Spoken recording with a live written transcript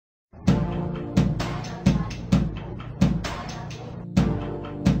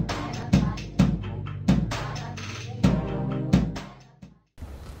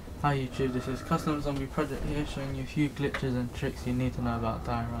Hi YouTube, this is Custom Zombie Project here, showing you a few glitches and tricks you need to know about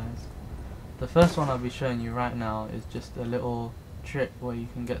Die Rise. The first one I'll be showing you right now is just a little trick where you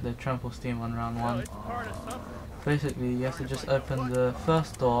can get the Trample Steam on round 1. Basically you have to just open the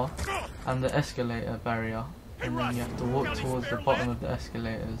first door and the escalator barrier, and then you have to walk towards the bottom of the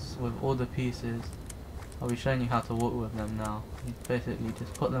escalators with all the pieces. I'll be showing you how to walk with them now. You basically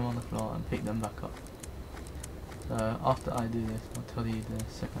just put them on the floor and pick them back up. So after I do this, I'll tell you the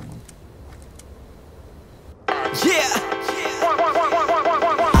second one. Yeah!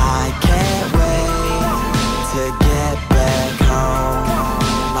 I can't wait to get back home.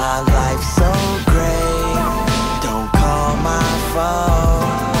 My life's so great. Don't call my phone.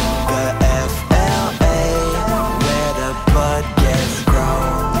 The FLA, where the bud gets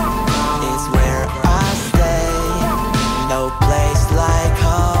grown, is where I stay. No place like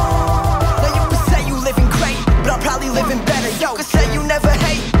home. Now you can say you living great, but I'm probably living better. You could say you never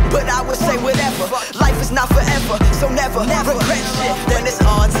hate, but I would say whatever. Life is not forever, so never regret shit. Then it's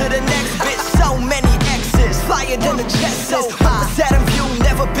on to the next bitch. So many exes, flyer than the Jetsons. Saturn view,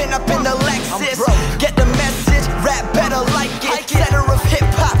 never been up in the Lexus. Get the message, rap better like it. Center of hip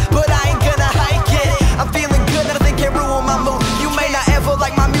hop, but I ain't gonna hike it. I'm feeling good, nothing can ruin my mood. You may not ever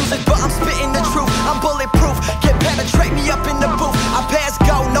like my music, but I'm spitting the truth. I'm bulletproof, can penetrate me up in the booth. I pass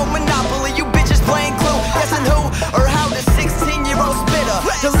go, no monopoly. You bitches playing glue. Guessing who or how the 16-year-old spitter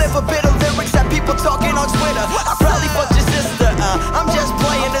deliver bitter lyrics that people talking on Twitter. I probably fucked your sister. I'm just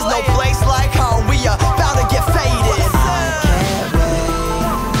playing. There's no place like home. We are about to get faded. I can't wait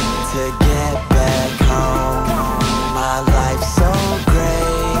to get back home. My life's so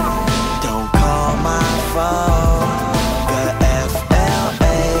great. Don't call my phone. The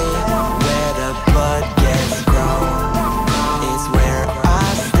FLA, where the bud gets grown, is where I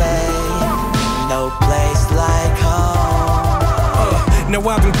stay. No place like home. Now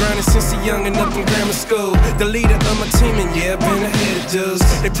I've been grinding since a young and up in grammar school. The leader of my team, and yeah, I've been ahead of dudes.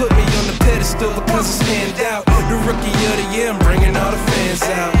 They put me on the pedestal because I stand out. The rookie of the year, I'm bringing all the fans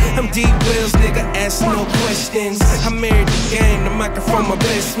out. I'm D Wells, nigga, ask no questions. I married the game, the microphone my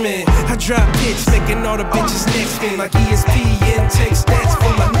best man. I drop hits, making all the bitches next spin. Like ESPN, take stats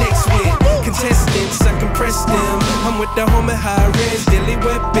for my next win. Contestants, I compress them. I'm with the homie high-res, daily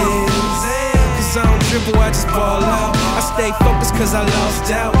weapons. Cause I don't dribble, I just ball out. I stay focused cause I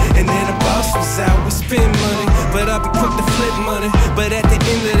lost out. And then the boss was out. We spend money, but I be quick to flip money. But at the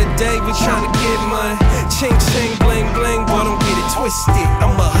end of the day, we tryna get money. Ching ching, bling bling, boy, don't get it twisted.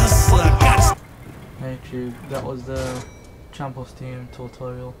 I'm a hustler, I gotta. Hey YouTube, that was the Trample Steam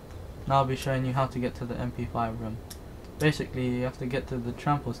tutorial. Now I'll be showing you how to get to the MP5 room. Basically, you have to get to the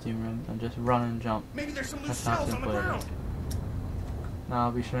Trample Steam room and just run and jump. That's how simple it is. Now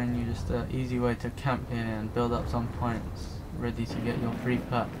I'll be showing you just an easy way to camp here and build up some points, ready to get your free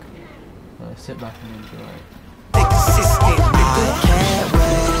perk. So sit back and enjoy it. I can't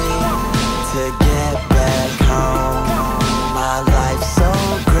wait to get back home. My life's so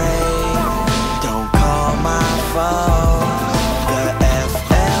great. Don't call my phone. The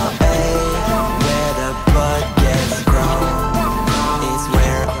FLA, where the bud gets grown, is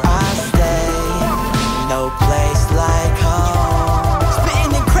where I stay. No place like home.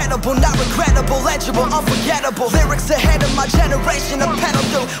 Not regrettable, legible, unforgettable. Lyrics ahead of my generation, a pedal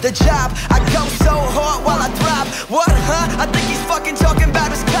through the job. I go so hard while I thrive. What, huh? I think he's fucking talking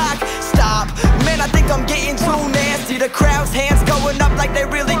about his cock. Stop, man, I think I'm getting too nasty. The crowd's hands going up like they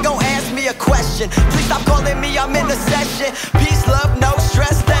really gon' ask me a question. Please stop calling me, I'm in a session. Peace, love, no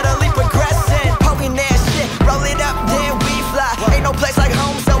stress, steadily progressing. Poking that shit, roll it up, then we fly. Ain't no place like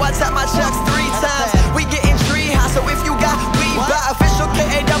home, so I tap my chucks 3 times. We getting tree high, so if you got weed by official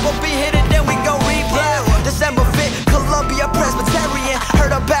KAWB, hit it, then we gon' replay. December 5th, Columbia Presbyterian.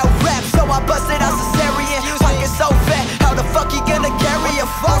 Heard about rap, so I busted out Caesarean. Pocket so fat, how the fuck he gonna carry a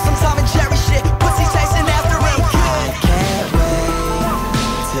phone? Some Tom and Jerry shit, pussy chasing after him. I can't wait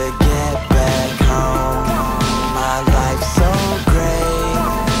to get back home. My life's so great.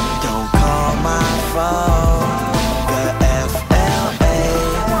 Don't call my phone. The FLA,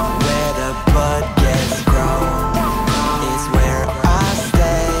 where the bud gets grown, is where I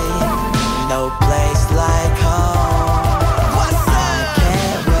stay. No place like home. What's up? I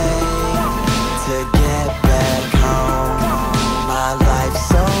can't wait to get back home. My life's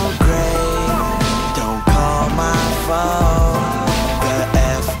so great. Don't call my phone. The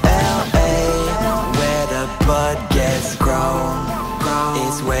FLA, where the bud gets grown,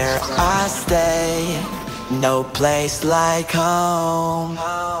 is where I stay. No place like home.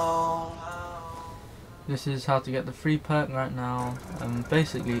 This is how to get the free perk right now.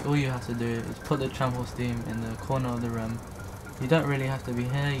 Basically all you have to do is put the Trample Steam in the corner of the room You don't really have to be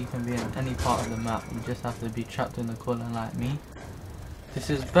here, you can be in any part of the map, you just have to be trapped in the corner like me. This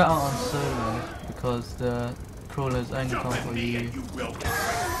is better on solo because the crawlers only come for you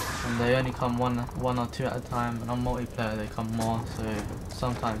and they only come one or two at a time, and on multiplayer they come more, so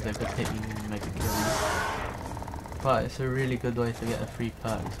sometimes they could hit you and make a kill. But it's a really good way to get a free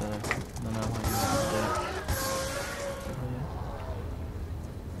perk, so I don't know why you want to do it.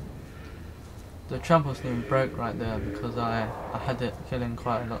 The Trample steam broke right there because I had it killing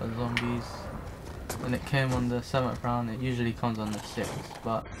quite a lot of zombies, and it came on the 7th round. It usually comes on the 6th,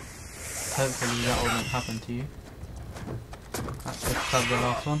 but hopefully that wouldn't happen to you. Let's just grab the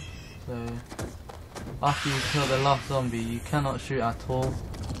last one. So after you kill the last zombie, you cannot shoot at all.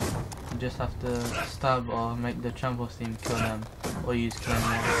 You just have to stab or make the Trample steam kill them, or use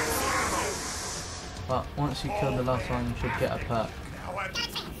claymore. But once you kill the last one, you should get a perk.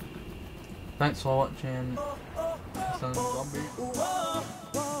 Thanks for watching. Some zombie.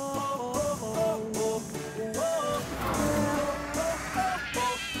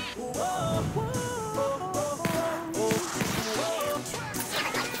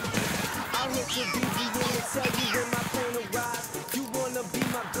 Tell you when my plane arrives. You wanna be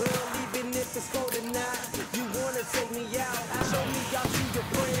my girl, even if it's for the night. You wanna take me out, show me out to your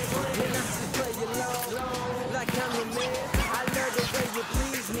friends.